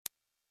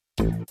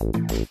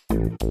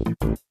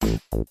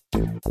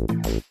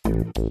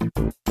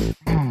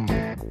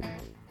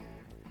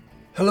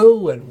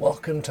Hello and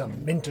welcome to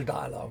Minter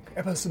Dialogue,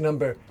 episode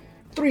number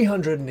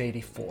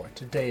 384.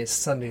 Today is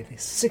Sunday, the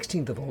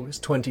 16th of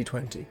August,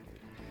 2020.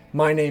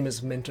 My name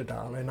is Minter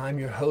Dial and I'm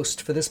your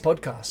host for this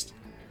podcast.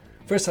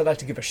 First, I'd like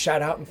to give a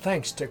shout out and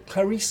thanks to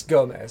Clarice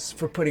Gomez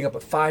for putting up a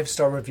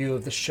 5-star review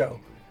of the show.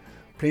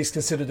 Please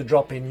consider to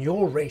drop in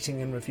your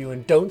rating and review,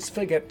 and don't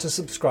forget to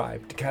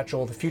subscribe to catch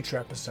all the future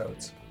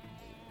episodes.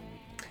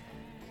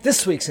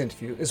 This week's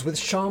interview is with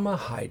Sharma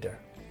Haider.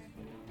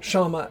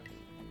 Sharma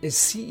is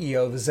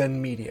CEO of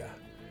Zen Media.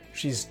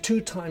 She's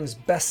 2 times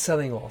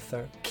best-selling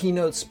author,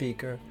 keynote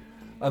speaker,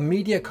 a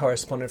media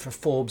correspondent for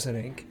Forbes and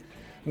Inc.,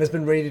 and has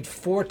been rated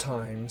 4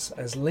 times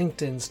as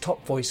LinkedIn's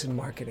top voice in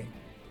marketing.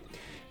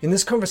 In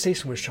this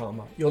conversation with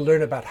Sharma, you'll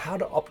learn about how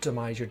to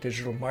optimize your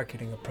digital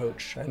marketing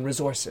approach and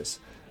resources,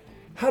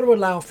 how to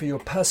allow for your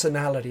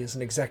personality as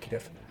an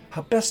executive,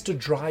 how best to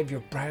drive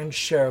your brand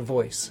share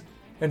voice,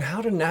 and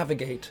how to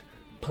navigate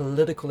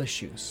political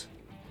issues.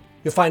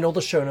 You'll find all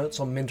the show notes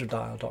on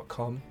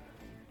minterdial.com.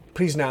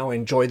 Please now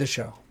enjoy the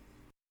show.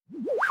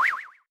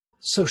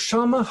 So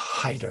Sharma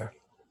Haider,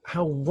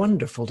 how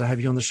wonderful to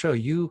have you on the show.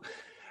 You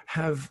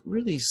have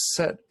really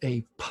set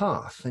a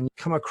path and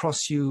come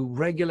across you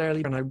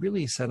regularly. And I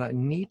really said, I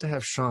need to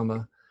have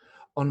Sharma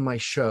on my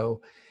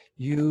show.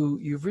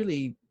 You've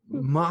really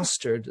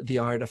mastered the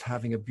art of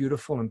having a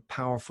beautiful and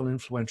powerful,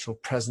 influential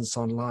presence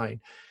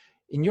online.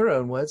 In your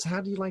own words,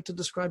 how do you like to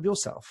describe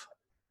yourself?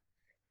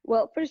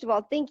 Well, first of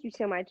all, thank you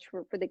so much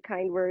for the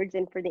kind words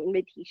and for the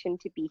invitation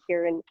to be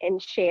here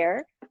and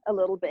share a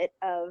little bit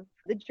of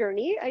the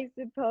journey, I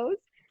suppose.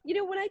 You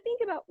know, when I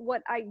think about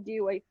what I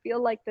do, I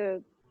feel like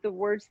the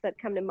words that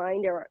come to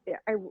mind are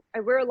I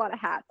wear a lot of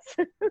hats.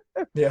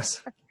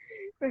 Yes.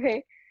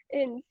 Right.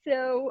 And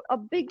so a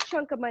big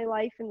chunk of my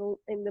life in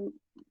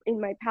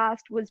my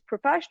past was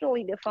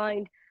professionally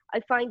defined. I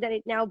find that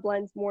it now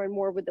blends more and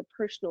more with the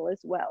personal as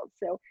well.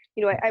 So,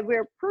 you know, I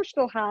wear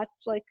personal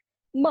hats like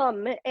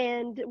mom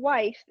and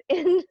wife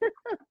and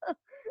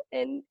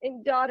and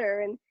daughter,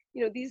 and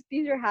you know, these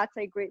are hats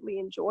I greatly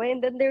enjoy.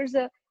 And then there's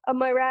a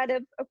myriad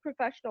of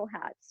professional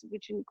hats,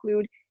 which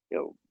include, you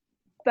know,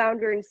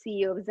 founder and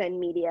CEO of Zen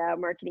Media,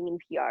 marketing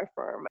and PR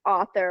firm,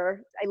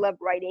 author. I love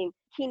writing,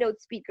 keynote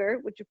speaker,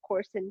 which of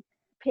course in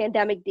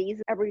pandemic days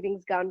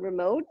everything's gone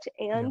remote,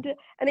 and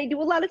I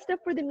do a lot of stuff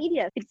for the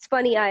media. It's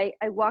funny, I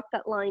walk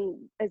that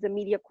line as a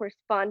media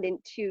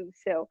correspondent too.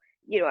 So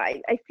you know,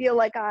 I feel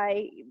like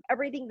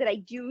everything that I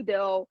do,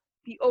 though,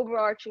 the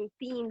overarching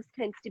themes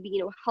tends to be, you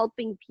know,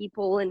 helping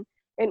people and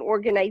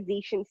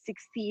organizations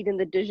succeed in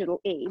the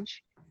digital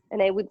age.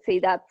 And I would say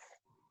that's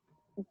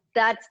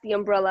the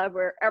umbrella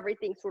where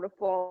everything sort of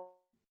falls.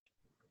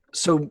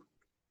 So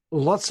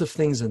lots of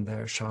things in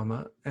there,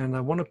 Sharma, and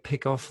I want to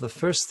pick off the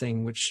first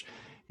thing, which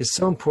is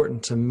so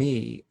important to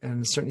me,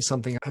 and certainly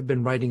something I've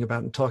been writing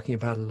about and talking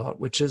about a lot,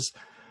 which is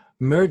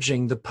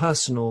merging the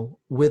personal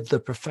with the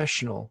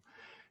professional.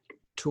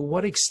 To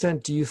what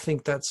extent do you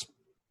think that's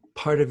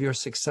part of your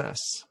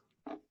success?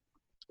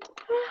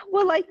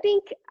 Well, I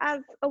think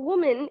as a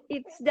woman,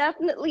 it's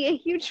definitely a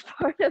huge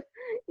part of,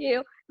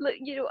 I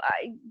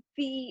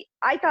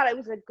thought I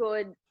was a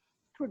good,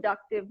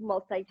 productive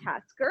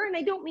multitasker. And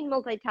I don't mean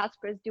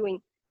multitasker as doing,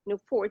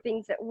 4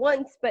 things at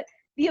once, but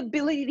the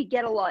ability to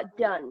get a lot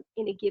done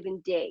in a given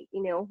day,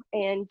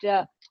 And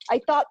I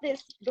thought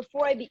this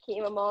before I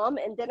became a mom.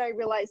 And then I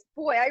realized,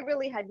 boy, I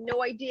really had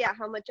no idea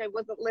how much I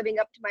wasn't living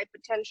up to my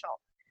potential.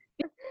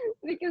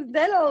 Because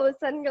then all of a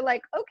sudden you're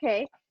like,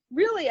 okay,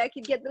 really, I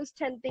could get those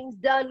 10 things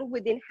done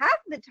within half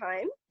the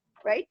time,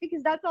 right?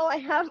 Because that's all I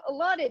have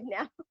allotted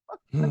now.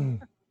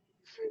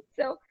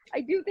 So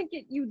I do think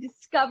you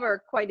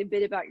discover quite a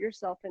bit about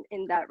yourself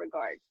in that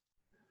regard.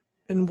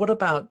 And what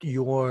about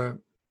your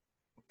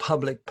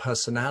public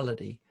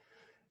personality?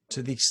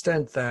 To the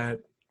extent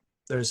that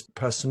there's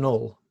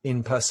personal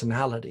in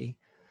personality,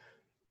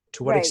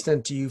 to what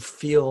extent do you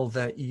feel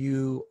that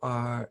you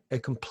are a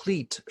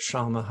complete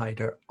Sharma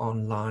Haider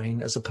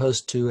online as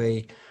opposed to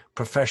a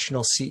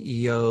professional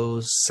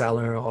CEO,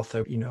 seller,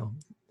 author, Yeah,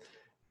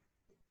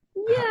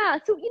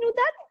 so,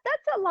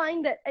 that's a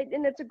line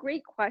and that's a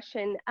great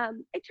question. I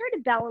try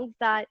to balance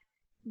that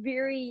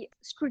very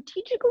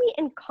strategically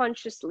and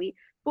consciously,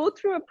 both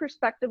from a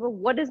perspective of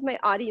what does my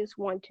audience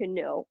want to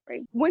know,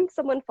 right? When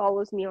someone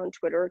follows me on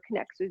Twitter or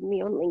connects with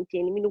me on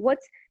LinkedIn,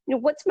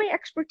 what's my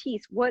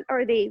expertise? What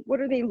are they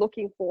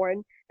looking for?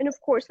 And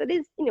of course, it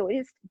is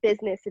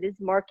business, it is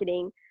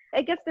marketing.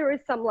 I guess there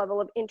is some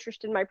level of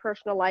interest in my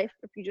personal life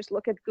if you just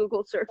look at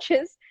Google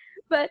searches,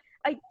 but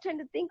I tend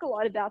to think a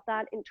lot about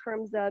that in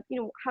terms of,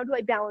 how do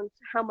I balance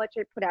how much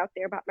I put out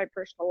there about my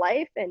personal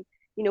life and,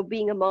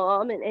 being a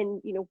mom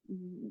and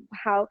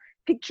how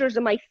pictures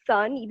of my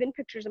son, even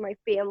pictures of my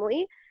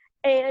family.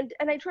 And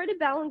I try to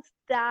balance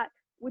that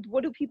with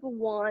what do people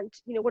want,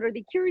 what are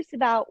they curious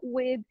about,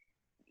 with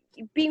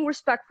being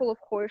respectful,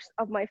 of course,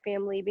 of my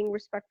family, being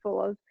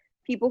respectful of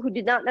people who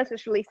did not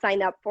necessarily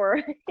sign up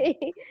for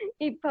a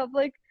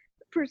public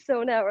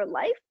persona or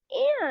life.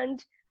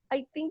 And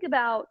I think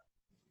about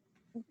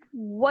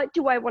what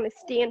do I want to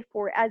stand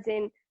for, as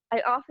in,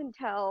 I often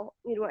tell,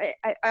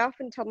 I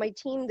often tell my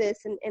team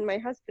this, and my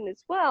husband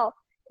as well,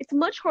 it's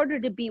much harder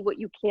to be what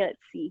you can't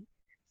see.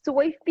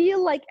 So I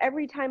feel like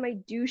every time I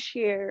do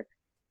share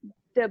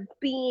the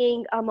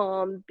being a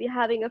mom,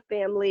 having a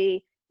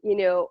family,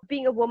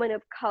 being a woman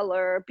of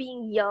color,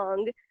 being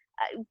young,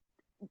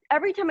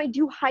 every time I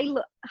do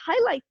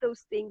highlight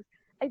those things,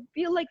 I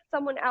feel like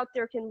someone out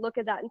there can look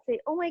at that and say,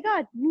 oh my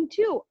God, me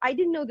too. I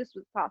didn't know this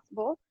was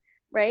possible,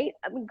 right?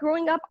 I mean,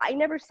 growing up, I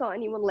never saw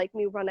anyone like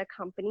me run a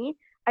company.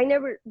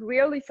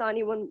 Rarely saw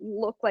anyone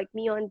look like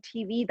me on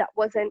TV that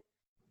wasn't,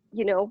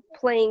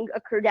 playing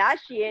a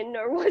Kardashian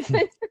or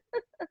wasn't,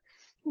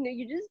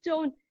 you just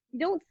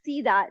don't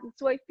see that. And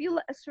so I feel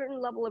a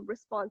certain level of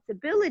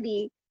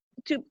responsibility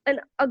to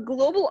a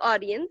global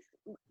audience,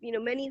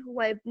 many who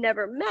I've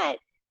never met,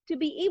 to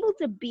be able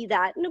to be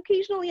that. And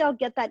occasionally I'll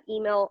get that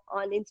email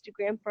on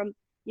Instagram from,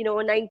 a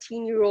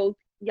 19-year-old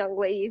young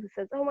lady who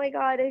says, oh my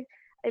God,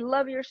 I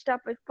love your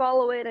stuff. I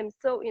follow it. I'm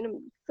so,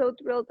 so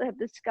thrilled to have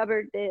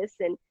discovered this.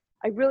 And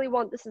I really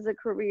want this as a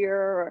career,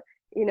 or,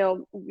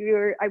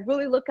 I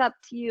really look up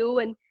to you.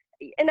 And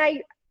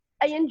I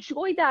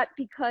enjoy that,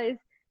 because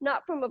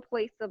not from a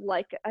place of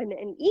like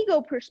an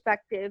ego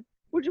perspective,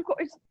 which of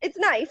course it's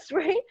nice,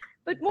 right?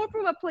 But more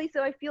from a place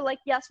of, I feel like,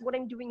 yes, what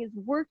I'm doing is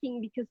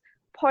working, because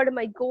part of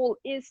my goal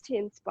is to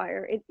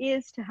inspire. It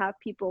is to have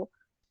people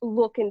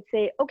look and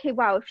say, okay,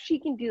 wow, if she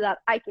can do that,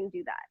 I can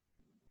do that.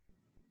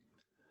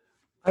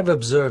 I've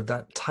observed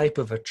that type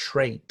of a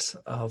trait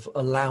of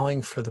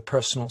allowing for the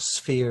personal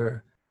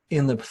sphere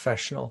in the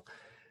professional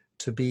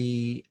to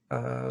be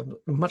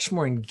much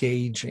more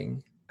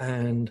engaging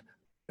and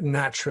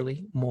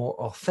naturally more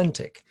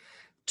authentic,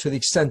 to the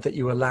extent that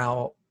you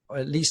allow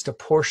at least a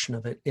portion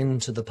of it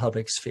into the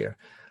public sphere.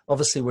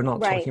 Obviously, we're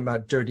not talking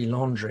about dirty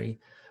laundry,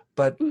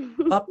 but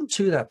up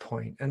to that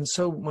point. And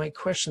so my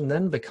question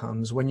then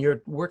becomes, when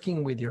you're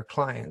working with your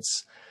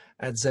clients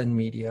at Zen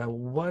Media,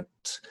 what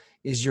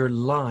is your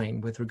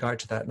line with regard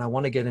to that? And I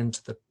want to get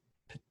into the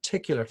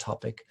particular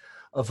topic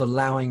of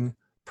allowing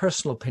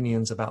personal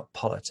opinions about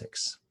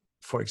politics,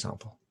 for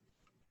example.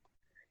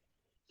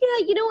 Yeah,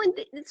 and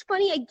it's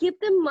funny, I give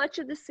them much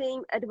of the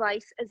same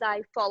advice as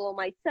I follow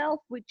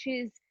myself, which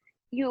is,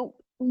 you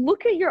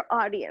look at your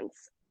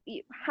audience.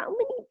 How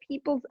many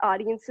people's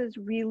audiences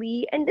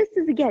really, and this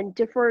is, again,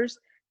 differs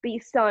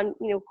based on,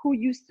 who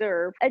you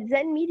serve. At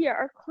Zen Media,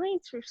 our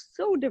clients are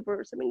so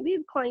diverse. I mean, we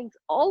have clients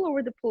all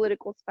over the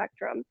political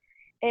spectrum.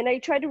 And I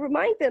try to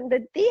remind them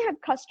that they have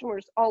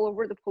customers all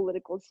over the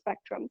political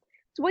spectrum.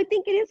 So I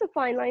think it is a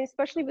fine line,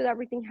 especially with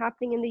everything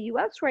happening in the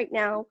US right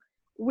now,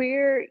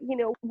 where,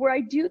 where I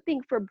do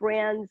think for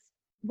brands,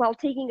 while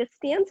taking a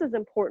stance is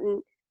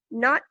important,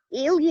 not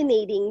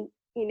alienating,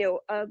 your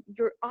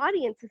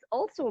audience is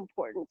also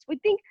important. So I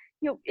think,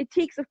 it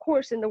takes, of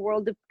course, in the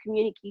world of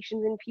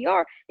communications and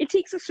PR, it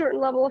takes a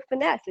certain level of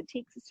finesse. It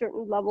takes a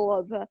certain level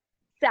of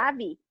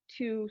savvy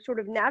to sort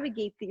of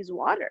navigate these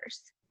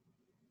waters.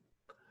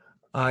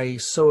 I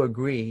so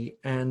agree.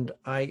 And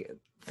I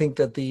think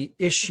that the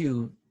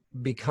issue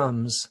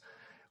becomes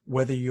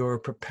whether you're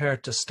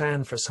prepared to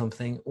stand for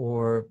something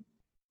or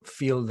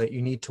feel that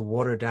you need to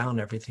water down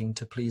everything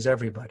to please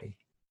everybody.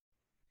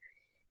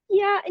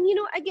 Yeah. And,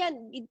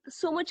 again,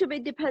 so much of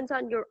it depends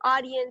on your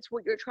audience,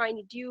 what you're trying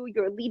to do,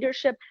 your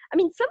leadership. I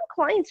mean, some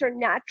clients are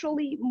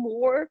naturally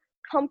more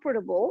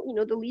comfortable,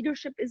 the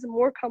leadership is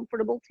more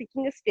comfortable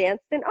taking a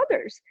stance than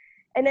others.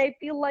 And I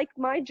feel like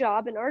my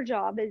job and our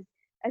job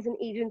as an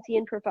agency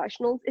and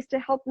professionals is to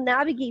help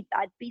navigate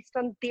that based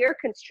on their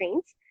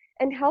constraints,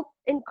 and help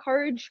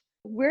encourage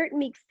where it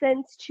makes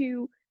sense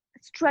to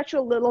stretch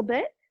a little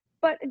bit,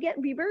 but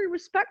again, be very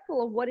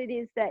respectful of what it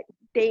is that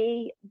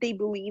they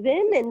believe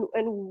in,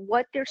 and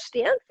what their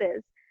stance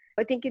is.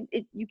 I think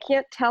you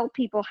can't tell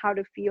people how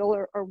to feel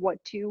or what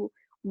to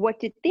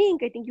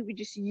think. I think you could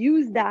just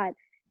use that.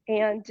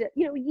 And,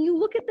 you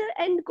look at the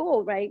end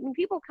goal, right? When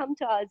people come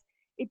to us,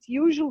 it's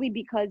usually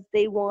because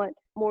they want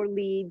more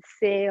leads,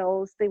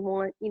 sales, they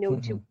want,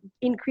 to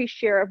increase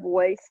share of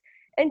voice.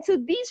 And so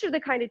these are the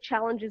kind of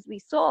challenges we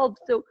solve.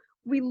 So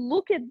we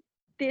look at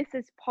this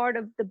as part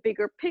of the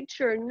bigger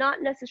picture,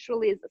 not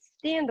necessarily as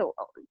a standalone.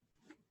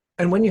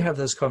 And when you have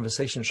those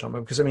conversations,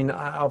 Shama, because I mean,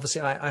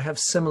 I have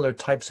similar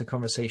types of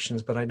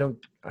conversations, but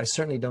I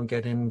certainly don't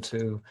get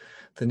into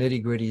the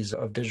nitty gritties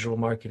of digital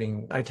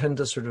marketing. I tend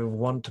to sort of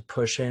want to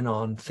push in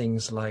on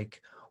things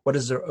like, what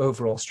is their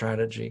overall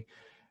strategy?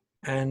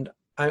 And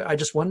I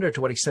just wonder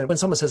to what extent, when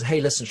someone says, hey,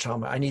 listen,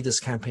 Shama, I need this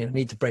campaign, I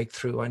need to break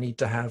through, I need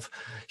to have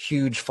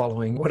huge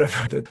following,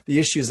 whatever the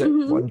issues that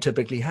one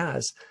typically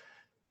has.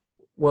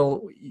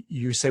 Well,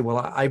 you say, well,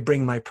 I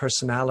bring my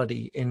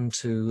personality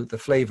into the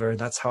flavor.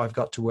 That's how I've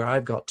got to where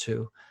I've got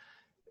to.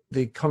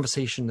 The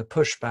conversation, the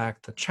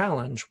pushback, the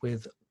challenge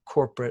with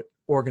corporate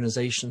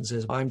organizations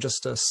is, I'm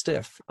just a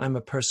stiff. I'm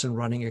a person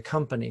running a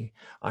company.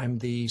 I'm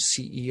the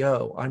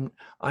CEO.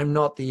 I'm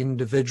not the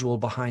individual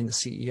behind the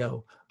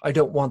CEO. I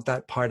don't want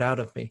that part out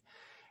of me.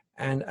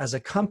 And as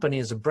a company,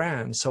 as a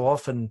brand, so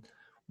often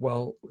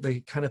well,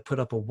 they kind of put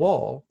up a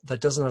wall that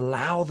doesn't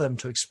allow them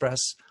to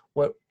express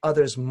what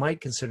others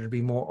might consider to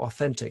be more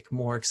authentic,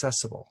 more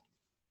accessible.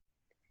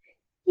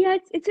 Yeah,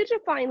 it's such a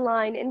fine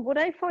line. And what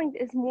I find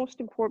is most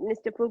important is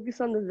to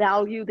focus on the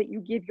value that you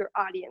give your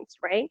audience,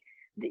 right?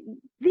 The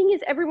thing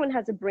is, everyone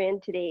has a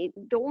brand today.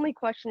 The only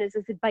question is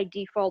it by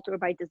default or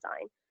by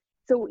design?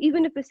 So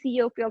even if a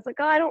CEO feels like,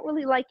 oh, I don't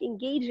really like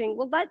engaging,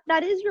 well,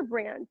 that is your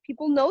brand.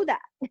 People know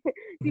that. Mhm.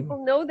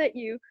 People know that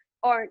you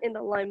aren't in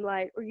the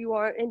limelight, or you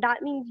are, and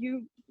that means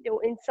you know,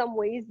 in some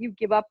ways, you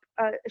give up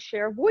a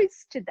share of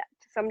voice to that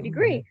to some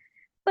degree. Mhm.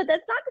 But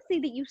that's not to say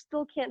that you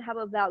still can't have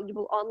a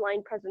valuable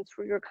online presence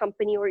for your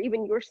company or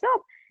even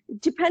yourself,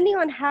 depending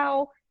on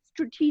how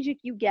strategic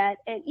you get.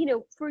 And, you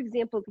know, for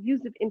example, the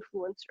use of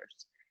influencers,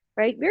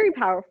 right? Very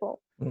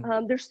powerful.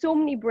 Mhm. There's so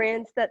many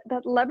brands that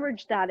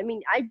leverage that. I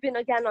mean, I've been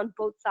again on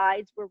both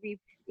sides where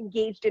we've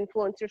engaged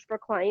influencers for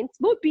clients,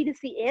 both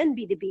B2C and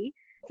B2B.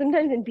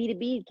 Sometimes in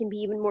B2B, it can be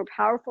even more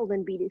powerful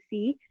than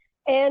B2C.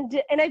 And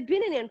I've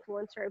been an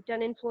influencer. I've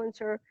done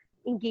influencer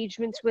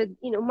engagements with,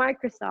 you know,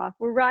 Microsoft,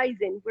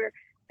 Verizon, where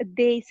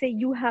they say,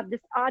 you have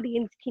this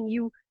audience, can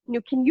you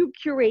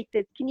curate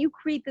this, can you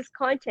create this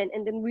content,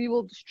 and then we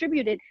will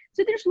distribute it.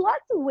 So there's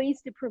lots of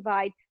ways to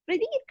provide, but I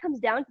think it comes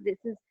down to this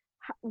is,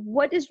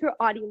 what does your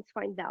audience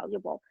find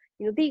valuable?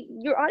 You know,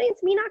 your audience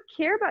may not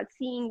care about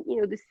seeing,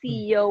 you know, the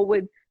CEO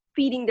with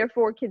feeding their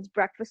 4 kids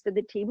breakfast at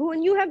the table,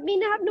 and you may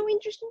have no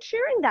interest in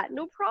sharing that.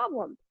 No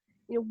problem.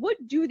 You know, what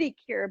do they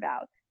care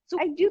about? So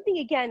I do think,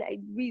 again,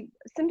 we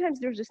sometimes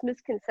there's this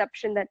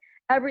misconception that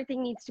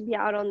everything needs to be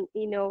out on,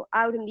 you know,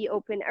 out in the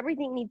open.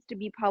 Everything needs to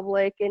be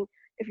public, and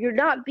if you're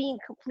not being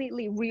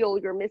completely real,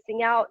 you're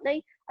missing out.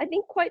 And I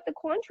think quite the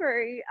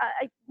contrary.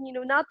 You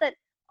know, not that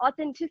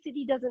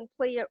authenticity doesn't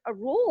play a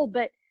role,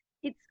 but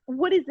it's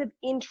what is of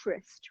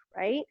interest,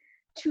 right,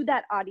 to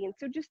that audience.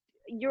 So just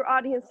your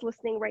audience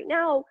listening right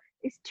now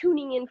is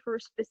tuning in for a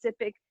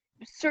specific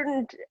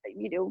certain,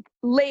 you know,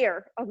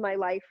 layer of my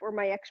life or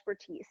my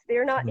expertise.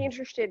 They're not Mhm.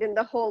 interested in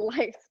the whole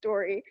life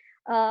story.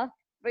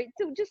 Right.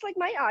 So just like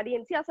my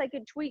audience, yes, I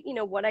could tweet, you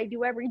know, what I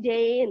do every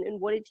day, and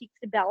what it takes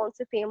to balance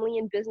a family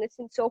and business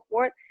and so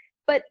forth.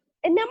 But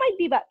and that might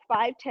be about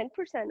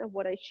 5-10% of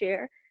what I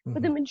share.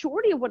 But the Mhm.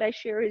 majority of what I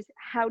share is,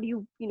 how do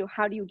you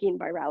gain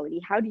virality?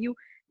 How do you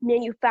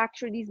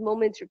manufacture these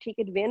moments or take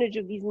advantage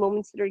of these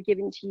moments that are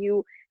given to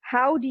you?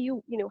 How do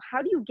you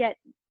get,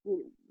 you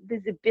know,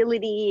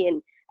 visibility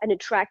and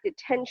attract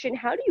attention?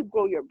 How do you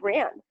grow your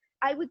brand?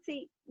 I would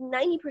say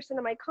 90%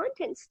 of my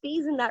content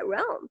stays in that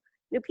realm.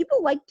 You know,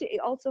 people like to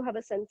also have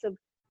a sense of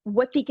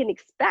what they can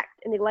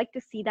expect, and they like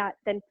to see that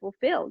then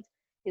fulfilled.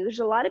 You know, there's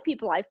a lot of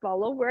people I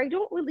follow where I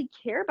don't really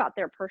care about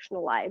their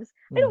personal lives.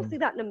 I don't Mhm. see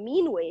that in a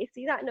mean way. I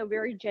see that in a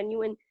very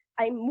genuine,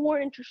 I'm more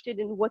interested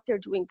in what they're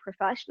doing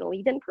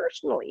professionally than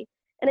personally.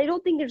 And I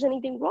don't think there's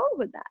anything wrong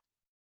with that.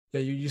 Yeah,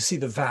 you see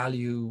the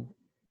value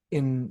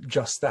in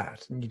just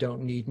that, and you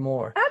don't need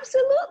more.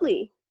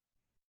 Absolutely.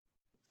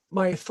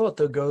 My thought,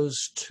 though,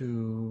 goes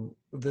to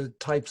the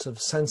types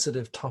of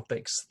sensitive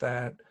topics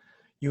that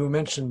you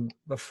mentioned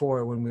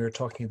before when we were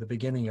talking at the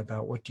beginning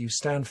about what do you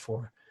stand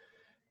for.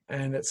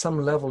 And at some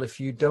level, if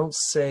you don't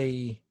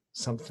say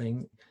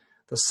something,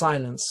 the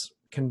silence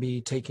can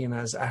be taken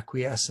as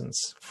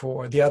acquiescence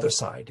for the other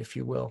side, if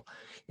you will,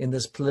 in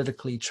this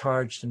politically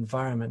charged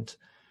environment.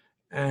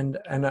 And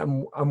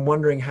I'm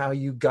wondering how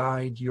you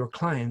guide your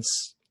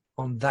clients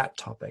on that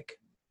topic.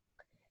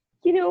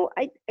 You know,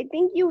 I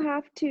think you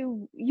have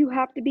to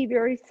be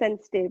very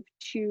sensitive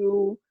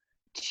to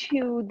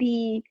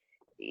the,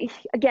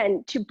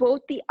 again, to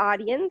both the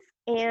audience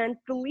and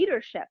the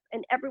leadership,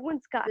 and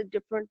everyone's got a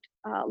different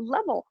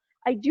level.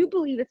 I do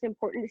believe it's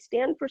important to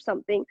stand for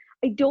something.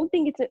 I don't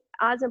think it's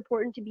as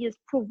important to be as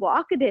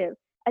provocative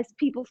as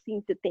people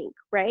seem to think,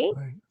 right?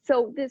 Right.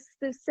 So this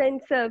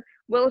sense of,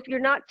 well, if you're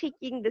not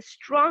taking the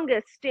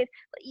strongest stand,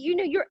 you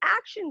know, your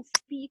actions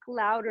speak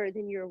louder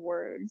than your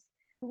words.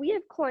 We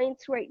have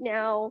clients right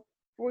now,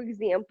 for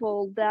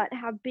example, that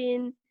have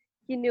been,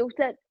 you know,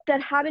 that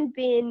haven't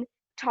been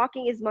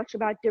talking as much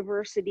about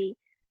diversity.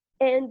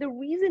 And the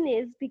reason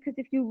is because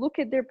if you look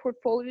at their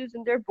portfolios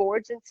and their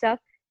boards and stuff,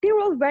 they're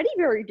already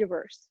very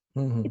diverse.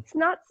 Hmm. It's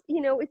not,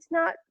 you know, it's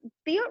not,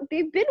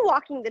 they've been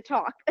walking the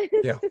talk.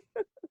 Yeah.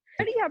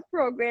 Already have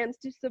programs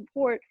to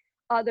support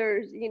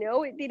others, you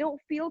know, they don't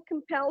feel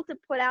compelled to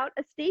put out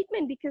a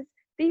statement because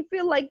they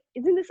feel like,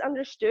 isn't this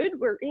understood?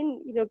 We're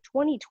in, you know,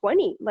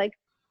 2020. Like,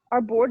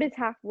 our board is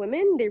half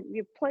women. We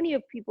have plenty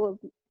of people of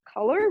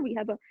color. We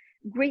have a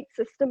great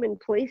system in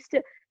place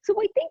to.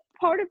 So I think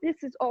part of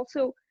this is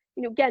also,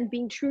 you know, again,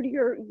 being true to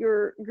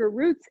your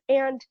roots,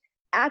 and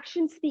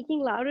action speaking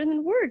louder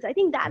than words. I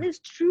think that is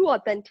true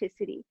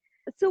authenticity.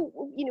 So,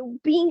 you know,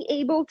 being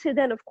able to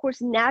then, of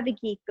course,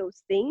 navigate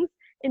those things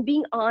and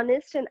being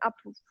honest and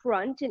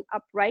upfront and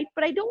upright.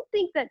 But I don't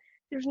think that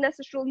there's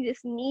necessarily this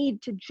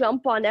need to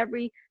jump on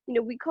every, you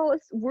know, we call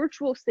it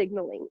virtual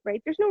signaling,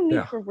 right? There's no need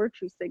Yeah. for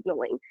virtue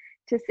signaling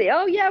to say,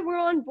 oh yeah, we're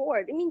on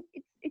board. I mean,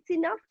 it's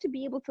enough to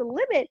be able to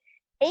live it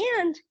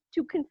and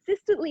to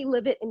consistently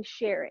live it and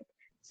share it.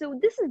 So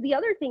this is the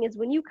other thing, is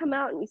when you come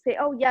out and you say,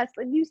 oh yes,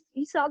 like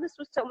you saw this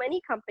with so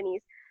many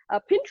companies,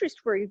 Pinterest,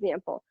 for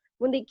example,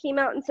 when they came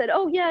out and said,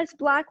 oh yes,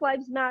 Black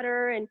Lives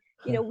Matter, and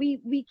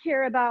we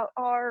care about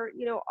our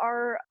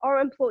our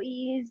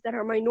employees that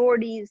are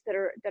minorities, that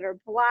are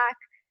Black,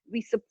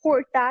 we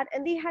support that.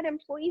 And they had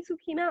employees who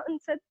came out and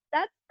said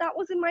that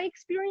wasn't my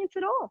experience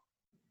at all.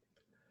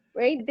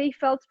 Right? They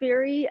felt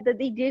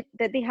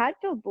that they had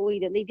felt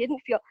bullied, and they didn't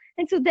feel.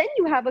 And so then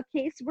you have a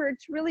case where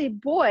it's really,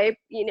 boy,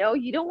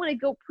 you don't want to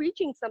go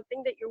preaching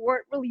something that you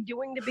weren't really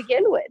doing to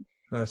begin with.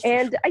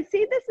 And I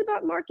say this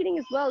about marketing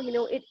as well,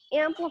 it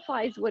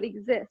amplifies what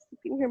exists. You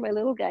can hear my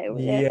little guy over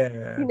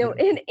there. Yeah.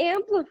 It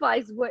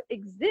amplifies what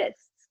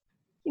exists.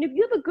 If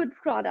you have a good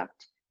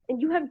product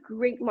and you have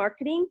great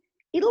marketing,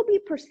 it'll be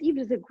perceived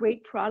as a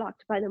great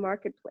product by the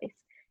marketplace.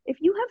 If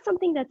you have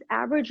something that's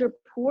average or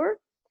poor,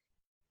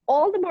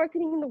 all the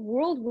marketing in the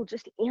world will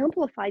just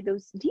amplify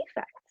those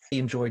defects. I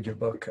enjoyed your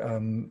book.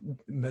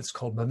 It's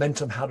called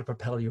Momentum: How to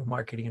Propel Your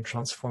Marketing and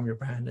Transform Your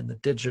Brand in the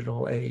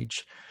Digital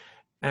Age.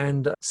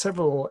 And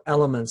several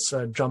elements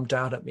jumped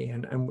out at me.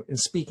 And in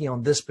speaking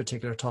on this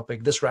particular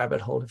topic, this rabbit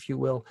hole, if you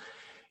will,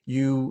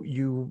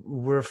 you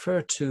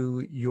refer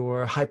to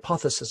your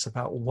hypothesis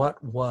about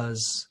what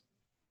was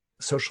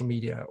social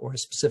media, or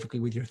specifically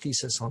with your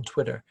thesis on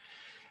Twitter.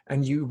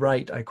 And you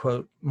write, I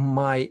quote,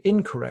 "My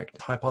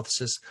incorrect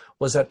hypothesis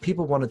was that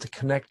people wanted to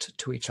connect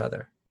to each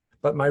other.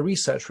 But my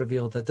research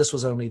revealed that this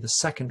was only the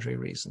secondary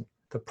reason.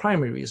 The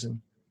primary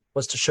reason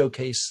was to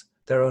showcase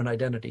their own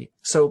identity."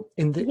 So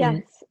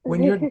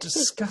when you're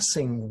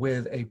discussing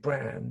with a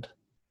brand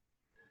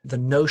the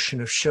notion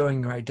of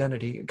showing your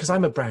identity, because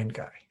I'm a brand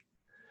guy,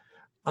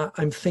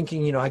 I'm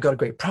thinking, I got a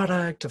great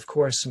product, of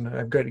course, and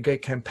I've got a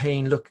great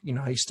campaign. Look,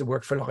 I used to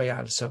work for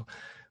L'Oreal, so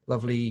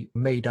lovely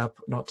made up,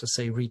 not to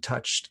say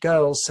retouched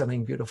girls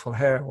selling beautiful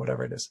hair, or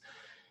whatever it is.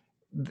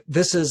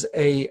 This is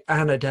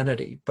an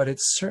identity, but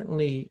it's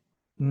certainly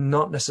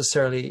not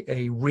necessarily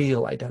a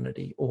real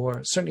identity,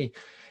 or certainly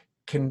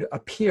can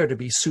appear to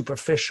be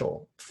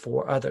superficial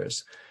for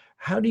others.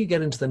 How do you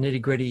get into the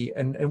nitty-gritty,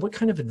 and what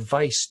kind of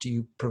advice do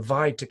you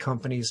provide to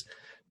companies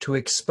to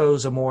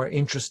expose a more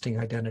interesting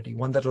identity,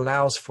 one that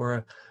allows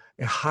for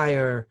a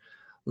higher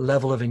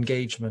level of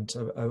engagement,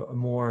 a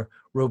more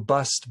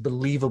robust,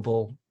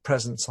 believable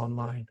presence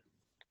online?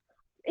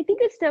 I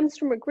think it stems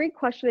from a great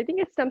question. I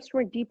think it stems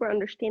from a deeper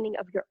understanding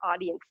of your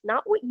audience,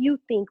 not what you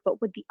think, but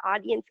what the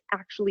audience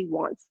actually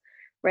wants,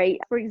 right?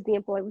 For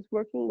example, I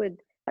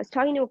was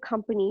talking to a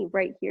company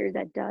right here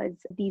that does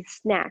these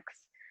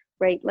snacks,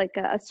 right? Like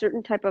a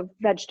certain type of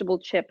vegetable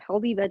chip,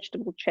 healthy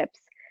vegetable chips,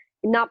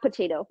 not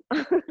potato.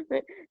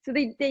 So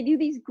they do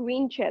these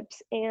green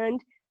chips.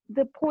 And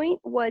the point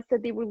was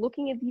that they were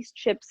looking at these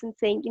chips and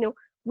saying,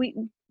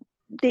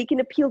 they can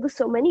appeal to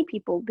so many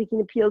people. They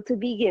can appeal to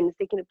vegans.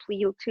 They can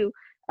appeal to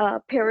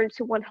parents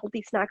who want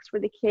healthy snacks for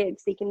the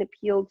kids. They can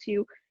appeal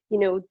to,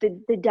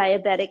 the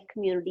diabetic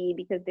community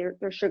because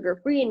they're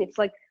sugar-free. And it's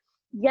like,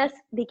 yes,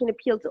 they can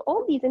appeal to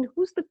all these. And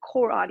who's the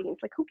core audience?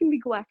 Like, who can we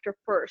go after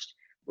first,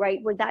 right?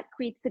 Where that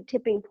creates the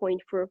tipping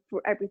point for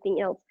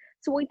everything else.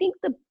 So I think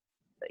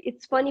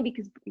it's funny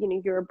because,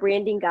 you're a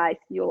branding guy, so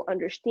you'll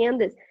understand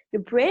this. The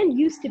brand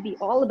used to be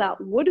all about,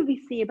 what do we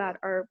say about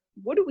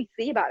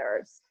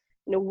ours?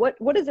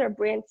 What does our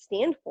brand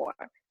stand for?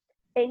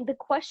 And the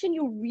question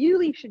you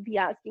really should be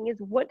asking is,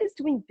 what does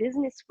doing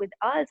business with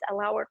us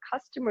allow our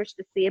customers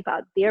to say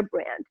about their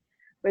brand,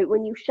 right?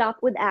 When you shop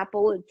with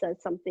Apple, it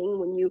says something.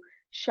 When you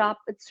shop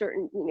at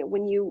certain,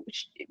 when you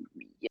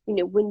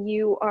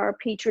are a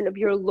patron of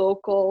your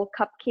local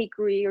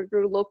cupcakery or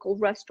your local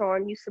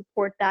restaurant, you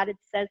support that, it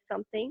says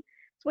something.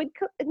 So I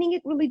think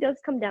it really does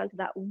come down to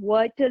that.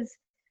 What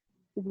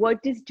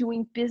does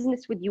doing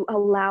business with you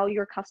allow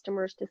your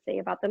customers to say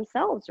about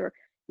themselves? Or,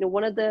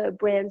 one of the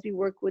brands we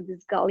work with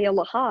is Galia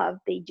Lahav.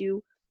 They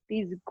do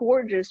these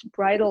gorgeous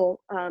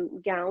bridal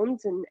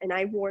gowns, and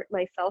I wore it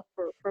myself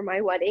for my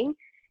wedding.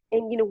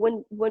 And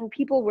when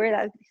people wear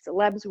that,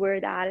 celebs wear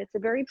that, it's a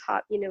very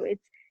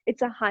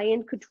it's a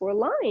high-end couture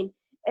line.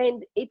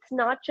 And it's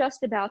not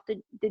just about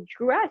the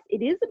dress.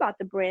 It is about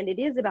the brand. It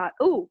is about,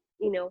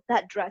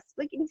 that dress.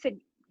 Like you said,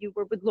 you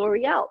were with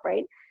L'Oreal,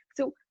 right?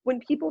 So when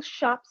people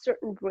shop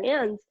certain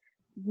brands,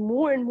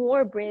 more and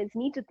more brands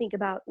need to think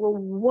about, well,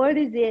 what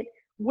is it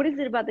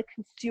about the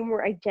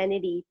consumer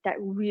identity that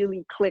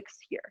really clicks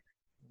here?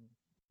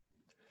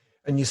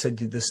 And you said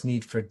this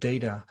need for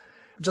data.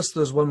 Just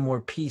there's one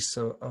more piece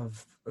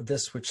of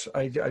this, which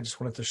I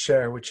just wanted to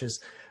share, which is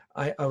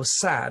I was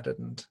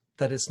saddened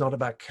that it's not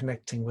about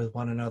connecting with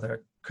one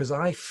another, because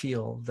I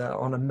feel that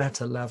on a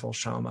meta level,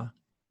 Shama,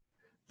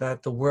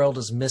 that the world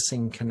is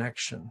missing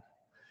connection,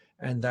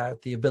 and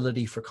that the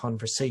ability for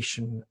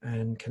conversation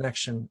and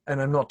connection, and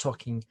I'm not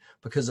talking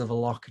because of a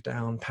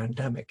lockdown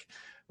pandemic,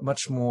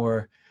 much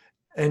more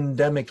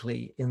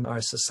endemically in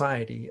our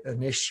society,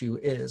 an issue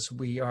is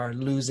we are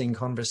losing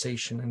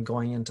conversation and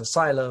going into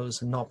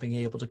silos and not being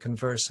able to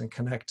converse and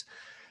connect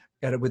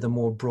with a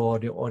more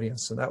broad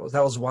audience. So that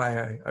was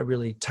why I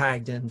really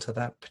tagged into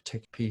that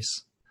particular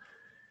piece.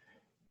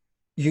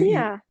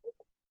 Yeah.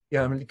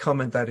 Yeah, I mean,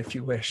 comment that if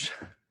you wish.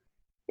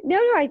 No,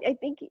 I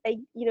think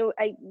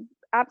I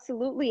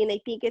absolutely, and I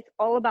think it's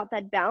all about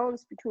that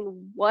balance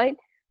between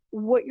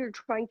what you're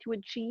trying to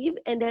achieve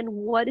and then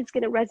what is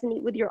going to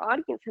resonate with your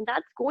audience, and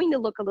that's going to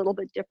look a little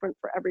bit different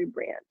for every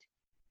brand.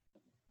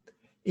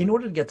 In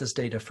order to get this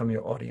data from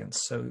your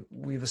audience, so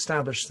we've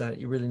established that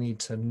you really need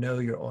to know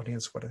your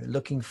audience. What are they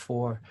looking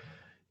for?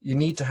 You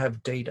need to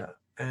have data.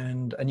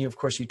 And you, of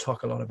course, you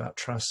talk a lot about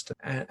trust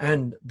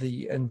and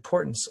the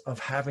importance of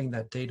having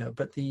that data.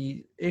 But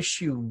the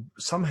issue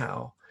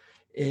somehow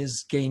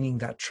is gaining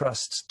that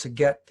trust to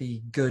get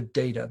the good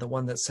data, the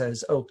one that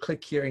says, oh,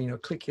 click here,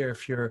 click here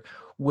if you're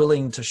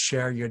willing to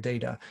share your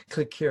data.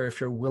 Click here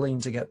if you're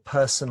willing to get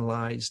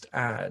personalized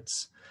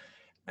ads.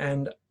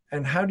 And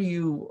how do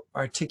you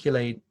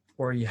articulate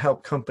or you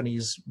help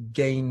companies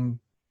gain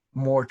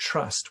more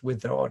trust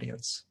with their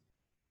audience?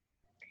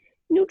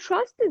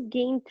 Trust is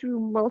gained through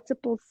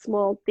multiple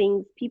small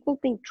things. People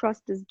think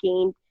trust is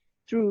gained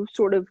through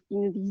sort of,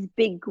 these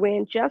big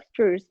grand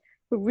gestures,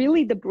 but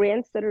really the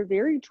brands that are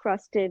very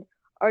trusted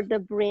are the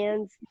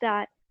brands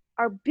that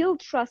are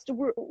built trust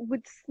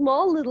with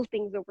small little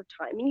things over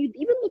time. And you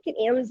even look at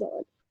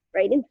Amazon,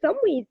 right? In some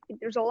ways,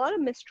 there's a lot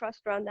of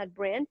mistrust around that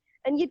brand,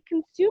 and yet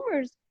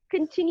consumers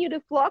continue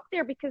to flock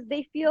there because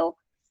they feel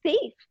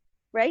safe,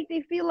 right?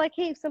 They feel like,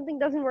 hey, if something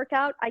doesn't work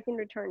out, I can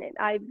return it.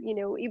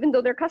 Even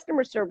though their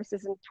customer service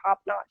isn't top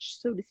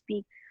notch, so to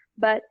speak,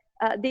 but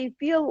they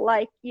feel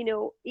like,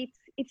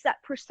 it's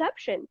that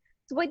perception.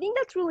 So I think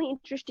that's really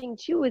interesting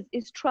too,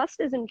 is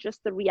trust isn't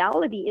just the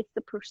reality, it's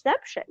the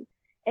perception.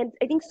 And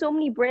I think so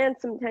many brands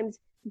sometimes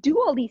do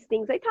all these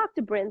things. I talk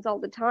to brands all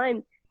the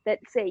time that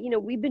say,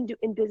 we've been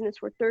in business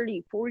for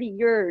 30, 40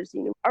 years,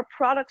 our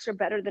products are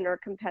better than our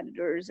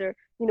competitors, or,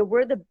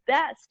 we're the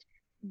best,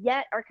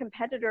 yet our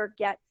competitor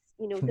gets,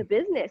 the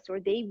business, or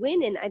they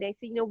win. And I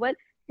say, you know what,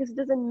 because it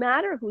doesn't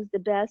matter who's the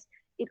best,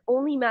 it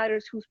only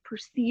matters who's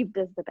perceived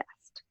as the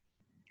best.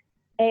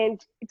 And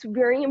it's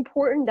very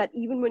important that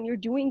even when you're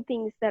doing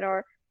things that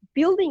are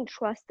building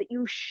trust, that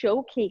you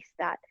showcase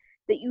that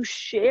you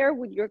share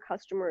with your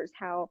customers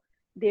how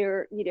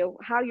they're,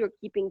 how you're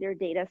keeping their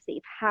data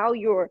safe,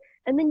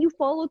 and then you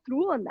follow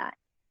through on that.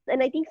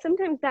 And I think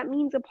sometimes that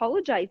means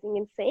apologizing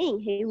and saying,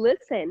 hey,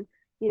 listen,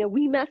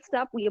 we messed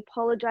up, we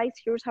apologize,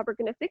 here's how we're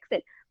going to fix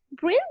it.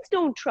 Brands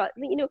don't trust,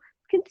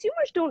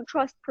 consumers don't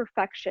trust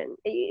perfection.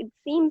 It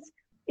seems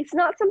it's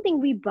not something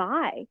we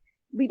buy.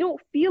 We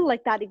don't feel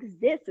like that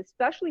exists,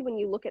 especially when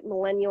you look at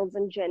millennials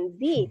and Gen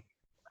Z.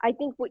 I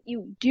think what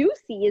you do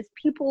see is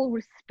people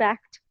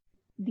respect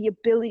the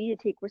ability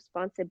to take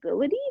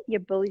responsibility, the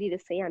ability to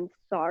say, I'm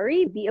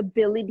sorry, the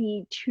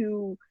ability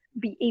to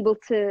be able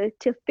to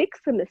fix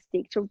a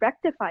mistake, to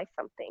rectify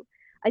something.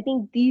 I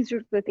think these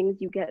are the things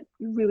you get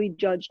really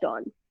judged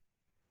on.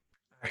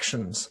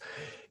 Actions.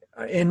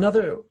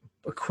 Another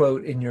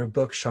quote in your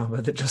book,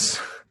 Shama, that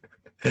just,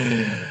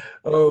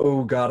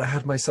 oh God, I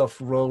had myself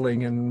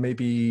rolling and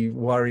maybe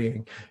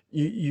worrying.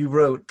 You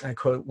wrote, I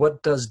quote,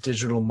 what does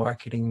digital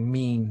marketing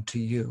mean to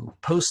you?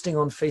 Posting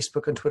on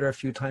Facebook and Twitter a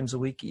few times a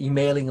week,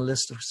 emailing a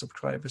list of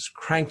subscribers,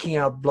 cranking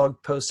out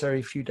blog posts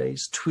every few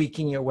days,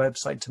 tweaking your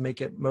website to make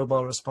it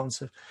mobile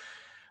responsive.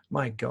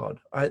 My God,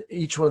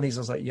 each one of these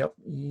I was like, yep.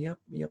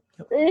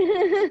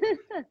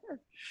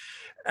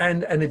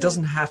 And it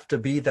doesn't have to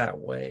be that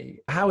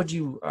way. How would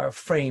you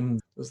frame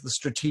the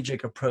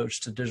strategic approach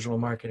to digital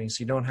marketing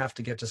so you don't have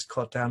to get just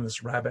caught down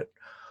this rabbit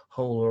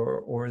hole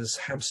or this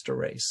hamster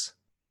race?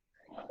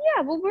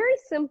 Yeah, well, very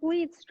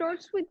simply, it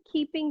starts with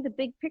keeping the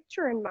big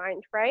picture in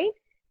mind, right?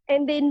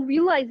 And then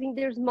realizing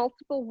there's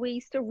multiple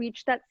ways to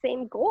reach that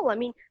same goal. I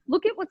mean,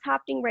 look at what's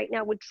happening right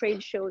now with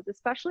trade shows,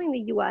 especially in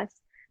the US,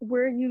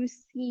 where you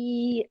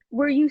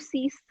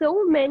see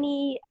so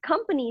many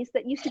companies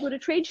that used to go to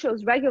trade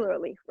shows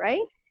regularly,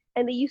 right?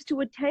 And they used to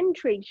attend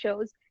trade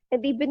shows,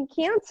 and they've been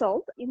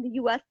canceled in the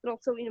US, but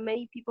also,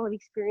 many people have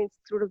experienced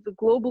sort of the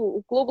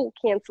global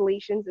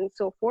cancellations and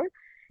so forth.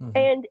 Mm-hmm.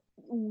 And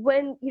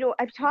when,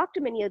 I've talked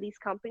to many of these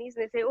companies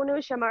and they say, oh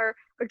no, Shama, our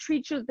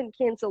trade show's been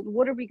canceled.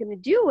 What are we going to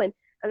do? And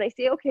I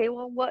say, okay,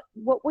 well, what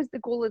was the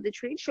goal of the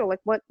trade show? Like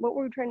what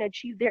were we trying to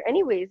achieve there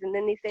anyways? And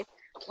then they say,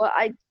 well,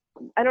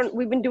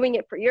 we've been doing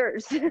it for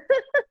years. And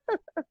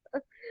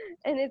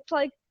it's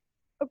like,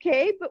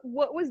 okay, but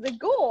what was the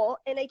goal?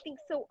 And I think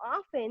so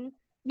often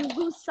you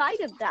lose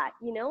sight of that,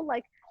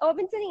 like, oh, I've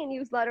been sending a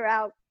newsletter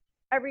out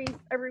every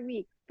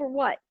week. For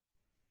what?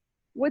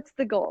 What's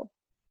the goal?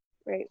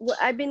 Right. Well,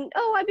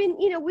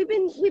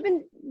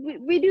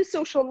 we do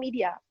social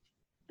media,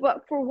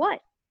 but for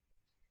what?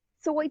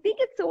 So I think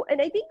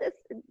and I think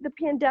the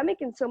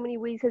pandemic in so many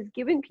ways has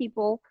given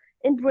people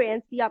and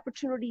brands the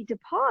opportunity to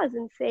pause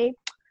and say,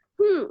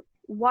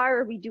 why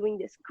are we doing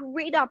this?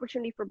 Great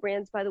opportunity for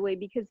brands, by the way,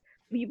 because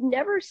we've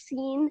never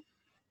seen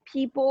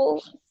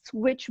people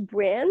switch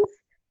brands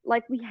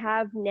like we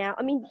have now.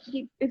 I mean,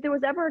 if there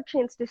was ever a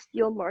chance to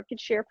steal market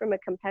share from a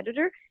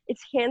competitor,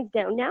 it's hands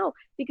down now,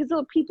 because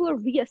people are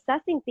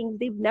reassessing things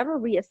they've never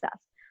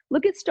reassessed.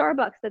 Look at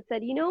Starbucks that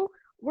said,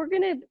 we're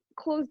going to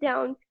close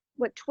down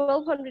what,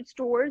 1,200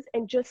 stores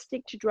and just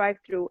stick to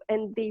drive-through.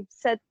 And they've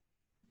said,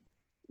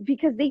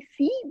 because they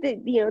see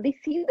they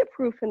see the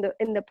proof in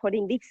the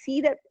pudding. They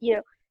see that,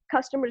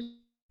 customers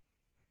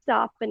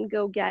stop and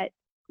go get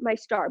my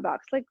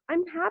Starbucks. Like,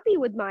 I'm happy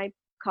with my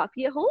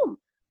coffee at home,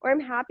 or I'm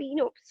happy,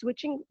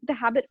 switching the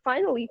habit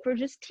finally for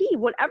just tea,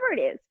 whatever it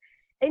is.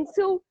 And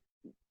so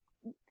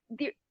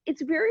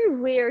it's very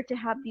rare to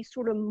have these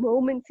sort of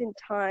moments in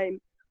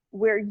time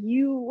where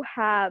you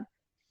have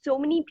so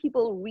many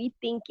people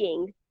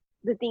rethinking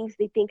the things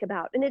they think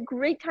about, and a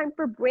great time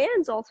for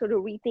brands also to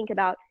rethink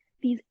about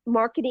these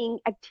marketing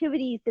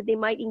activities that they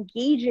might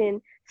engage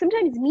in,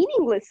 sometimes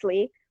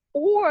meaninglessly,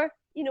 or,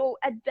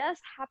 at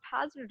best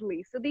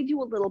haphazardly. So they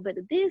do a little bit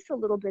of this, a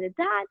little bit of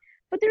that,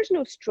 but there's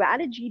no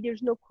strategy,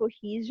 there's no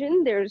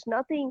cohesion, there's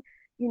nothing,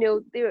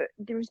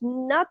 there's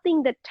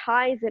nothing that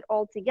ties it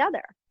all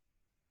together.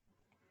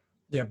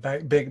 Yeah,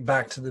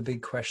 back to the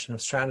big question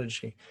of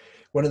strategy.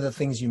 One of the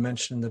things you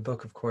mentioned in the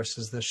book, of course,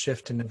 is the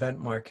shift in event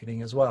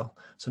marketing as well.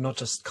 So not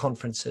just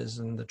conferences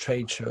and the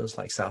trade shows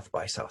like South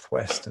by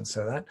Southwest and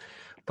so that,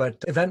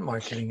 but event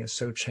marketing has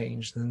so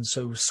changed, and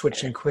so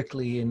switching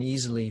quickly and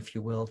easily, if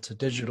you will, to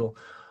digital,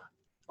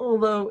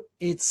 although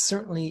it's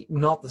certainly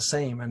not the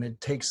same, and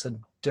it takes a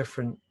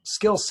different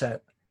skill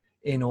set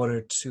in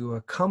order to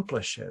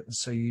accomplish it.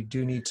 So you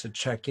do need to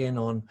check in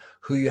on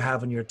who you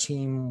have on your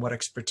team, what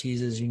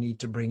expertises you need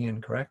to bring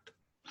in, correct?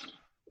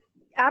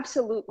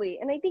 Absolutely.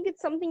 And I think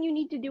it's something you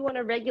need to do on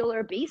a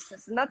regular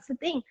basis. And that's the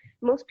thing.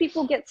 Most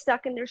people get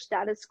stuck in their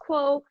status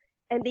quo,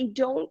 and they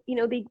don't,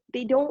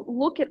 they don't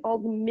look at all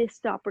the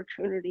missed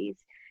opportunities.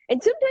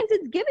 And sometimes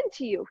it's given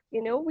to you,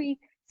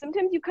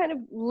 sometimes you kind of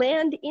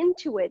land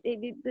into it.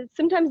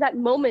 Sometimes that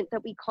moment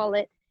that we call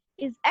it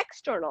is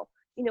external.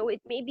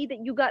 It may be that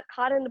you got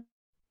caught in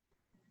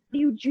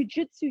you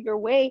jujitsu your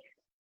way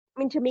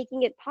into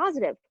making it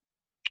positive.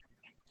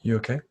 You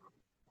okay?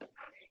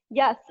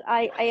 Yes,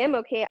 I am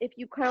okay. If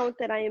you count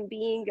that I am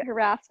being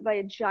harassed by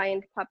a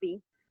giant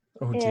puppy.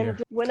 Oh dear.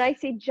 And when I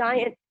say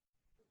giant,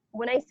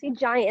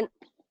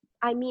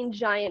 I mean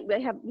giant.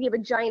 We have a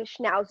giant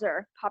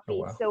schnauzer puppy.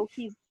 Oh, wow. So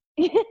he's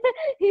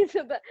he's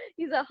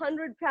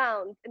 100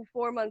 pounds and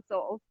 4 months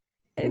old.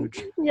 And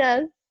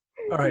yes.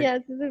 All right.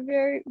 Yes, it's a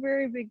very,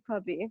 very big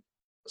puppy.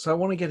 So I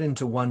want to get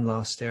into one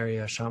last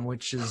area, Sham,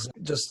 which is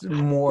just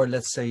more,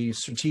 let's say,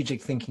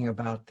 strategic thinking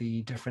about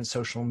the different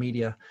social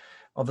media.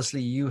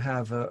 Obviously, you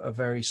have a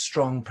very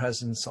strong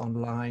presence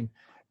online,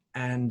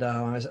 and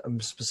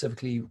I'm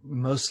specifically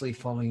mostly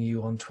following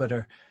you on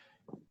Twitter,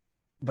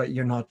 but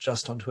you're not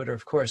just on Twitter,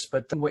 of course.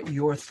 But what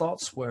your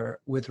thoughts were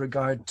with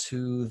regard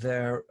to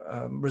their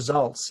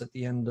results at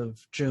the end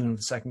of June,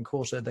 the second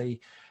quarter. They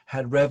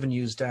had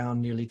revenues down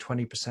nearly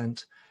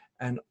 20%,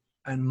 and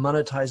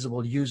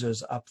monetizable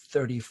users up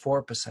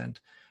 34%.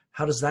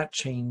 How does that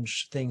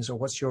change things, or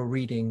what's your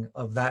reading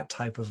of that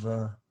type of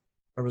a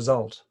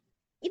result?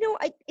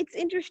 It's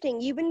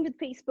interesting. Even with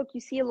Facebook, you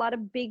see a lot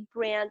of big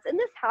brands, and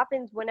this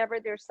happens whenever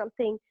there's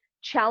something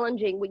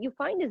challenging. What you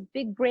find is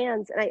big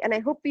brands, and I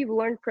hope we've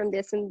learned from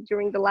this, and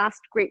during the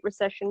last Great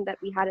Recession that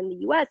we had in the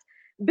US,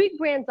 big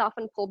brands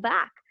often pull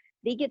back.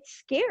 They get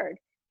scared.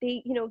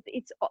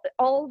 It's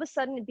all of a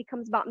sudden it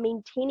becomes about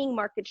maintaining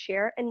market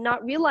share and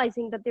not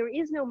realizing that there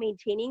is no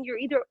maintaining. You're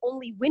either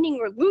only winning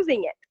or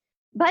losing it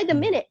by the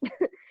minute.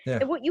 Yeah.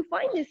 And what you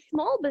find is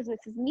small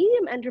businesses,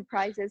 medium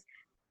enterprises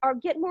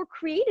get more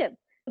creative.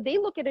 They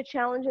look at a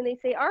challenge and they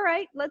say, all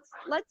right, let's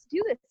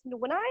do this.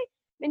 When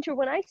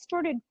I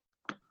started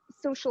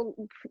social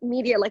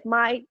media, like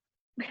my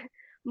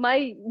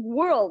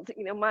world,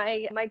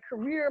 my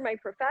career, my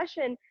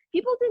profession,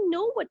 people didn't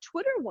know what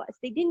Twitter was.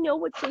 They didn't know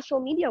what social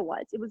media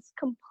was. It was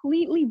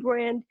completely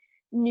brand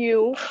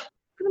new.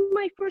 Some of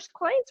my first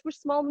clients were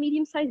small,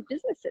 medium-sized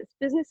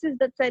businesses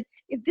that said,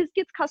 if this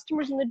gets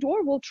customers in the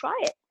door, we'll try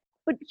it.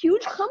 But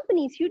huge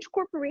companies, huge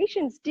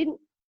corporations didn't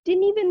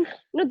even,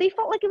 they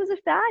felt like it was a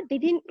fad.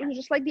 It was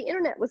just like the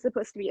internet was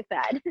supposed to be a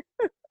fad.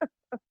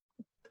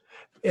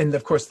 And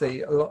of course,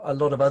 a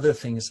lot of other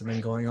things have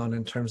been going on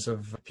in terms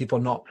of people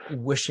not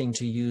wishing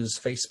to use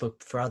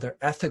Facebook for other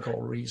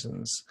ethical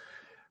reasons.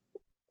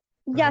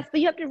 Yes, but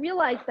you have to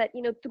realize that,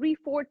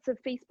 3/4 of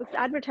Facebook's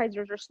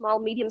advertisers are small,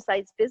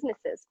 medium-sized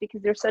businesses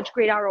because there's such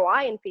great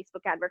ROI in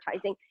Facebook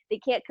advertising. They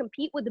can't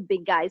compete with the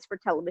big guys for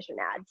television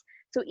ads.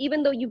 So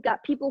even though you've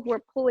got people who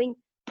are pulling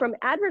from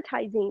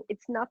advertising,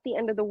 it's not the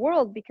end of the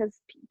world,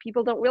 because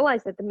people don't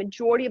realize that the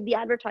majority of the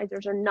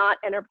advertisers are not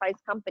enterprise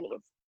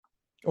companies.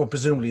 Or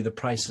presumably the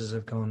prices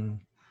have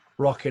gone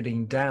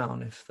rocketing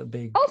down if the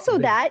big...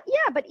 That,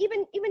 yeah, but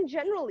even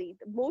generally,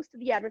 most of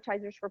the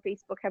advertisers for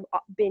Facebook have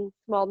been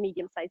small,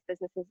 medium-sized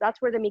businesses.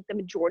 That's where they make the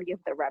majority of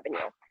their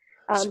revenue.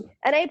 And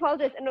I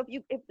apologize. I don't know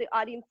if the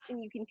audience,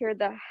 and you can hear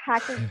the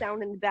hacking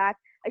sound in the back.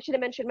 I should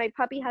have mentioned my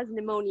puppy has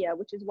pneumonia,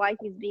 which is why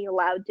he's being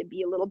allowed to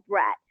be a little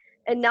brat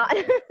and not...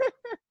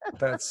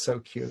 That's so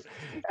cute.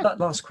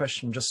 Last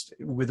question, just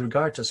with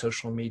regard to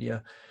social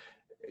media,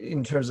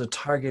 in terms of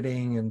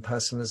targeting and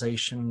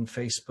personalization,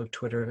 Facebook,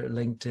 Twitter,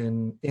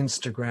 LinkedIn,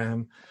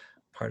 Instagram,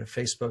 part of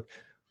Facebook,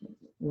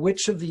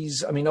 which of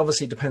these, I mean,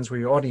 obviously it depends where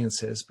your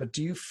audience is, but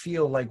do you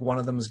feel like one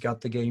of them has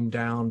got the game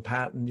down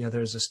pat and the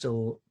others are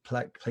still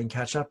playing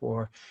catch up,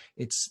 or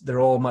they're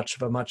all much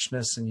of a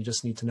muchness and you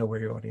just need to know where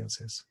your audience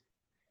is?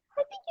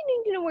 I think you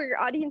need to know where your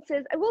audience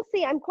is. I will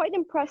say I'm quite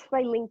impressed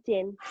by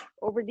LinkedIn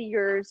over the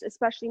years,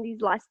 especially in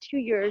these last 2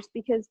 years,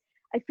 because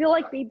I feel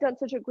like they've done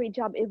such a great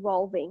job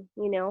evolving,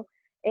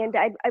 and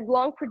I've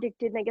long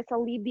predicted, and I guess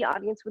I'll leave the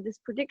audience with this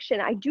prediction.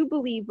 I do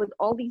believe with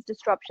all these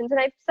disruptions, and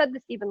I've said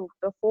this even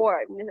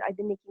before, I've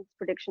been making this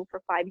prediction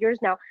for 5 years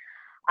now.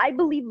 I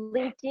believe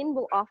LinkedIn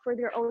will offer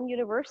their own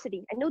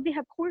university. I know they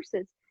have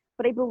courses,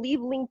 but I believe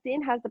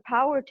LinkedIn has the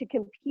power to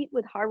compete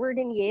with Harvard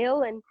and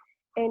Yale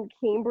and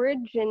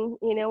Cambridge and,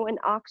 and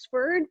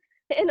Oxford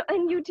and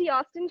UT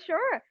Austin,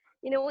 sure.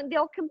 And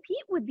they'll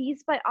compete with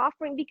these by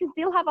offering, because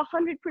they'll have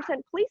 100%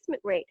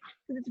 placement rate.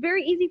 Because it's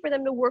very easy for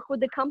them to work with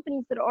the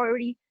companies that are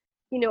already,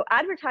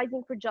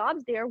 advertising for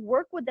jobs there,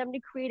 work with them to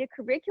create a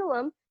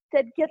curriculum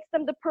that gets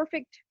them the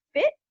perfect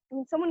fit.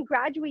 And someone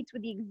graduates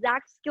with the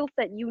exact skill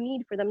set you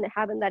need for them to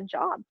have in that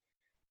job,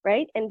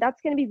 right? And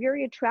that's going to be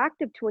very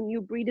attractive to a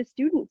new breed of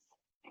students.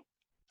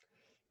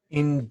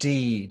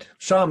 Indeed.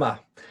 Shama,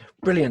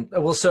 brilliant.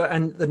 Well, so,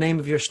 and the name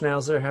of your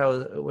schnauzer,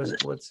 how was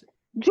it? What's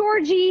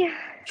Georgie.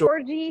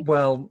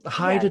 Well,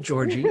 hi to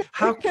Georgie.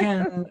 How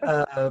can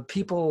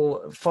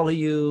people follow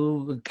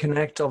you,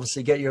 connect,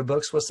 obviously get your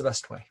books? What's the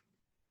best way?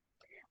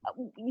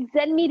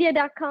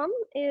 Zenmedia.com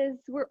is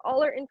where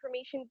all our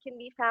information can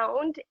be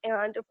found.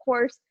 And of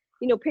course,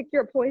 pick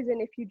your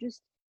poison. If you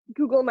just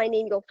Google my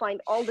name, you'll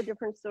find all the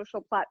different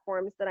social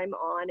platforms that I'm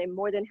on. I'm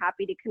more than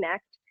happy to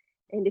connect.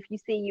 And if you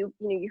say you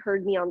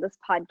heard me on this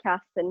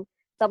podcast, then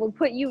that will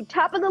put you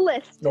top of the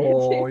list.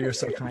 Oh, you're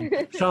so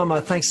kind. Shama,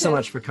 thanks so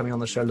much for coming on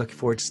the show. Looking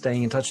forward to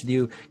staying in touch with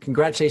you.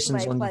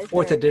 Congratulations on the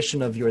 4th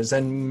edition of your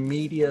Zen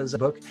Media's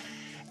book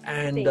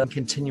and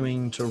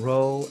continuing to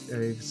roll.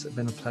 It's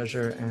been a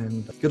pleasure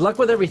and good luck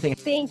with everything.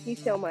 Thank you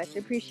so much.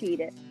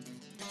 Appreciate it.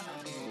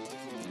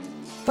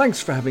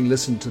 Thanks for having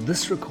listened to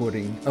this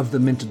recording of the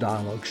Minter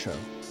Dialogue Show.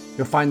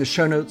 You'll find the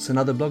show notes and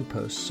other blog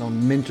posts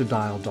on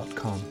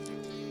minterdial.com.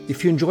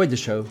 If you enjoyed the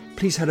show,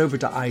 please head over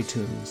to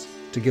iTunes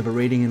to give a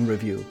rating and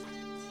review.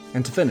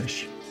 And to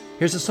finish,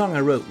 here's a song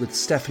I wrote with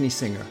Stephanie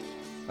Singer,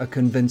 A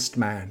Convinced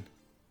Man.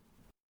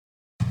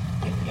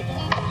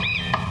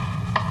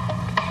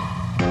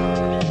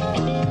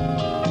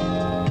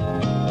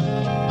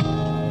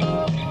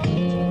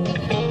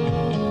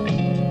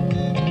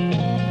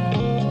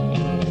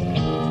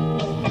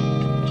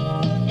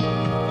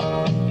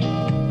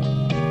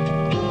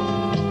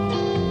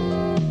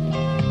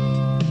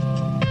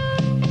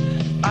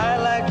 I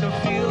like the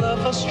feel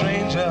of a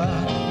stranger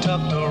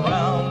tucked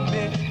around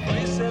me,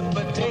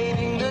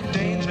 precipitating the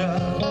danger.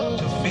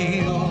 To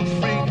feel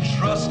free,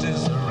 trust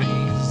is the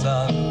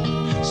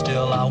reason.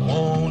 Still, I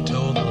won't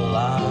toe the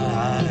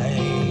line.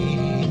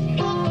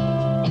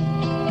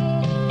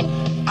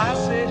 I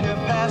sit here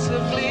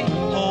passively,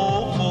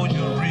 hope for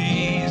your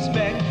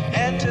respect,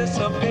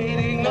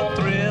 anticipating the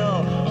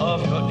thrill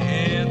of your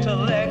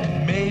intellect.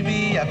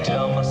 Maybe I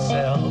tell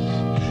myself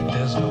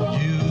there's no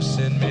use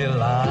in me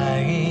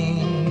lying.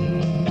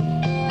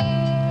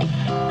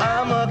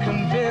 I'm a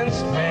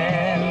convinced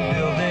man,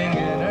 building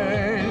an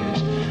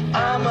urge.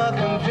 I'm a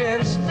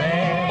convinced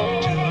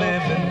man, to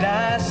live and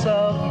die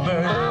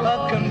submerged.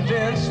 A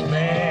convinced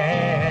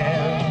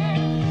man,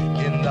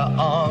 in the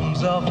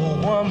arms of a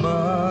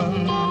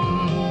woman.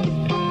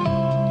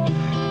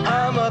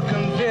 I'm a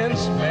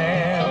convinced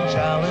man,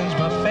 challenge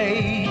my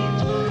fate.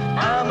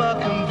 I'm a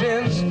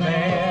convinced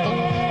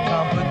man,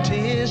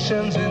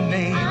 competition's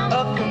innate.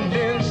 A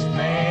convinced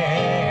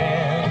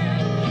man,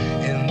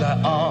 in the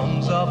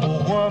arms of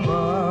a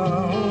woman.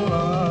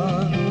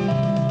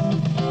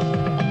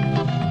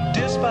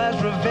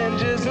 Despise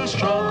revenges and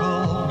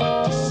struggle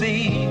to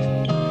see.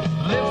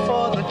 Live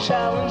for the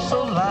challenge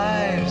so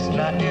life's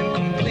not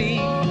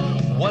incomplete.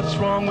 What's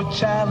wrong with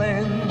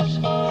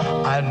challenge?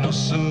 I know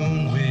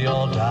soon we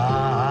all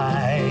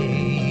die.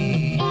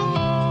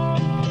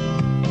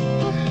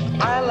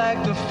 I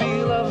like the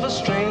feel of a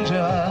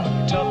stranger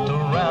tucked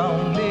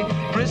around me,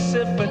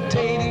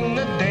 precipitating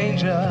the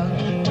danger.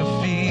 To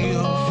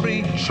feel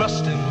free,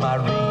 trust in my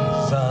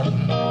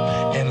reason,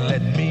 and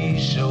let me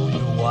show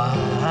you why.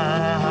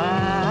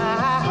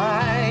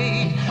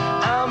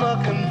 I'm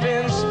a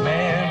convinced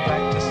man,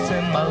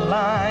 practicing my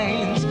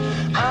lines.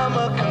 I'm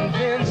a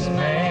convinced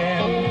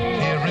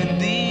man, here in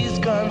these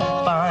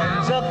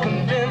confines. A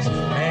convinced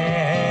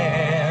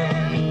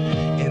man,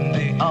 in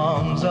the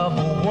arms of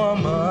a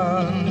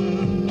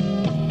woman.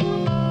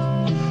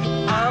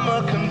 I'm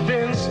a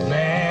convinced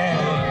man,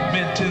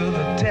 admit to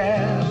the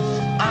test.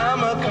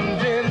 I'm a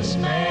convinced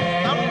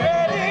man. I'm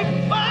ready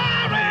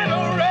for it.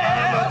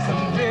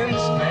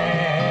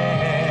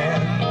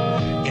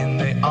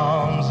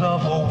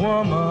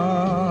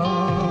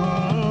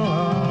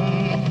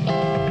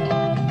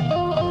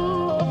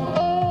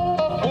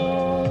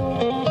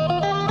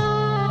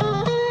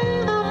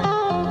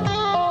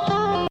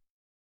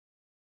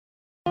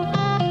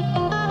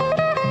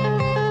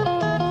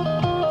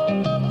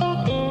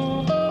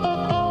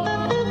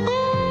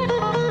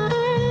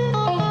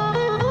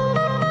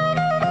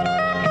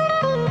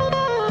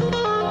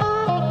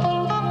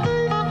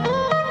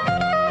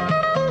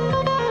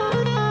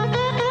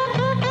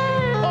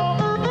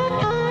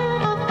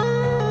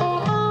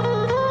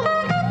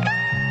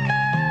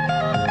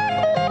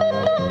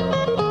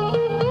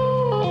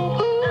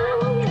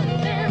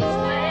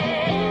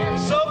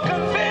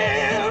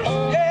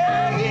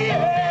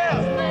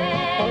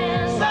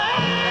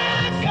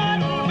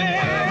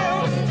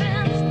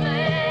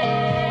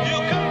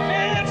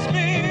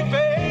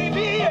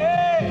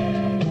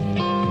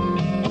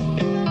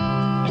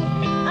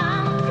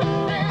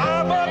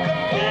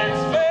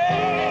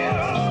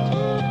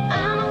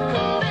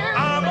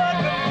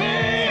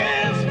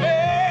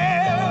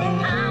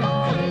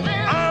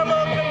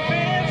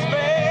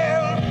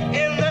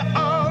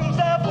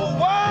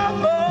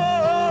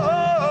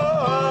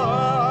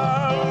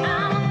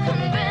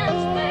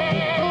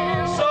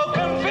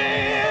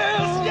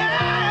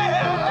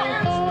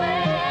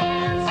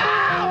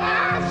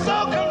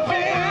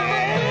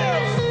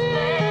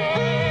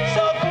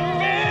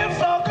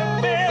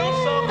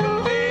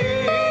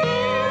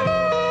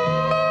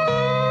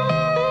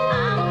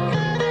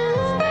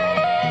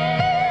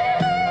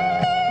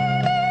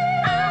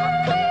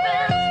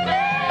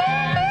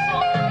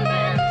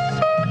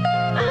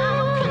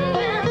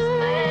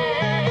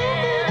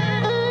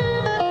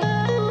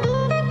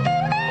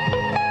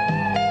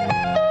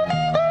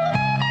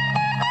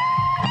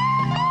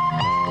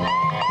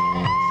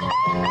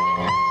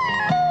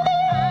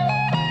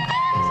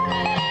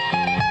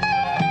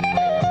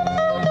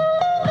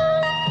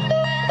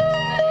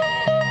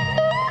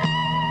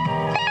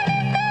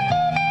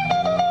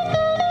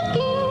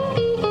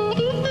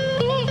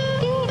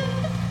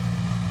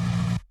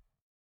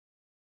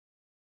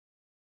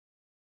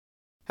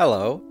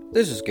 Hello,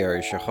 this is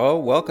Gary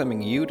Chahot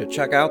welcoming you to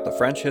check out the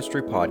French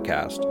History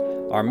Podcast.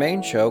 Our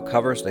main show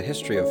covers the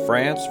history of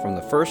France from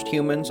the first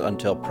humans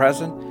until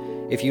present.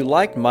 If you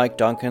liked Mike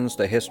Duncan's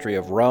The History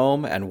of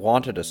Rome and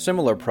wanted a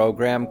similar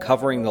program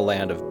covering the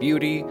land of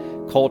beauty,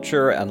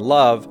 culture, and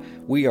love,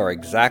 we are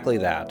exactly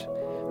that.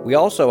 We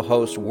also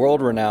host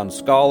world-renowned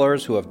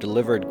scholars who have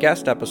delivered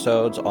guest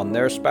episodes on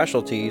their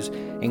specialties,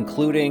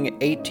 including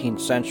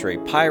 18th century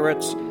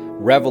pirates,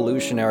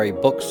 revolutionary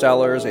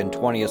booksellers in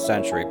 20th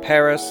century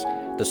Paris,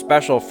 the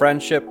special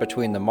friendship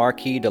between the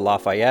Marquis de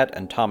Lafayette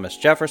and Thomas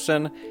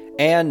Jefferson,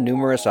 and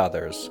numerous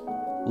others.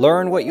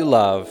 Learn what you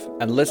love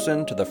and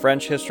listen to the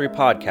French History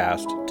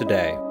Podcast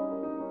today.